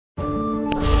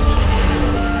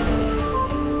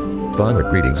Bomber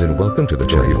greetings and welcome to the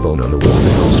Share Your Phone on the Wall. I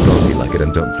hope strongly like it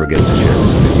and don't forget to share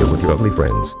this video with your lovely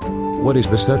friends. What is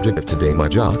the subject of today, my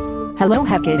jaw? Hello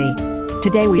HAKAI.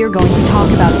 Today we are going to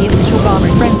talk about the official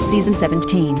Bomber Friends Season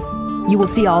 17. You will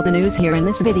see all the news here in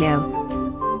this video.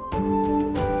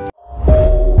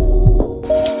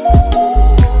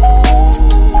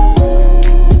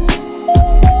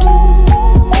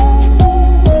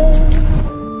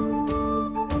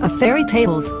 A fairy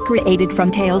tales, created from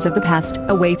tales of the past,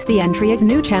 awaits the entry of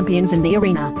new champions in the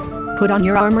arena. Put on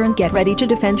your armor and get ready to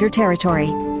defend your territory.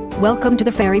 Welcome to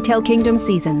the Fairy Tale Kingdom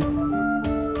season.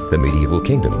 The medieval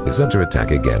kingdom is under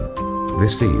attack again.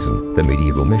 This season, the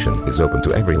medieval mission is open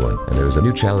to everyone and there is a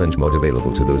new challenge mode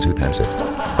available to those who pass it.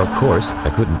 Of course, I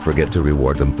couldn't forget to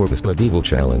reward them for this medieval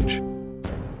challenge.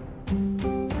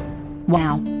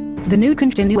 Wow! The new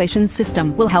continuation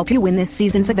system will help you win this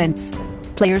season's events.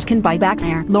 Players can buy back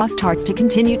their lost hearts to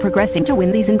continue progressing to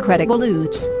win these incredible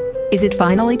loots. Is it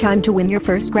finally time to win your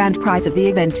first grand prize of the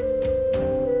event?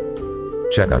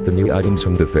 Check out the new items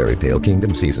from the Fairy Tale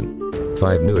Kingdom season.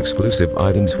 5 new exclusive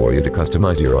items for you to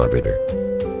customize your arbiter.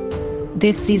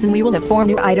 This season we will have 4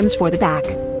 new items for the back.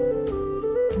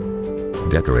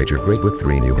 Decorate your grave with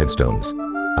 3 new headstones.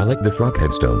 I like the frog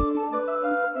headstone.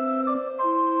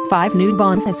 5 new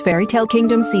bonds as Fairy Tale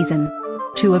Kingdom season.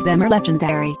 2 of them are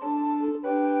legendary.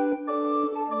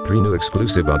 3 new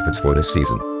exclusive outfits for this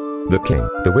season. The King,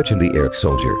 the Witch and the Orc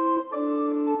Soldier.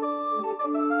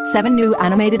 7 new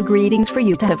animated greetings for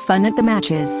you to have fun at the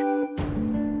matches.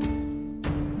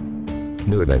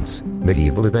 New events,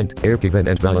 Medieval event, Orc event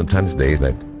and Valentine's Day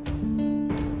event.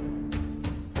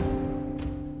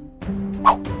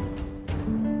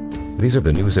 These are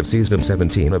the news of Season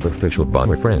 17 of Official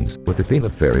Bomber Friends, with the theme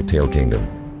of Fairy Tale Kingdom.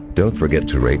 Don't forget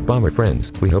to rate Bomber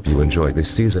Friends. We hope you enjoy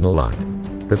this season a lot.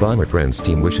 The Bomber Friends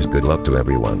team wishes good luck to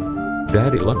everyone.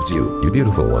 Daddy loves you, you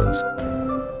beautiful ones.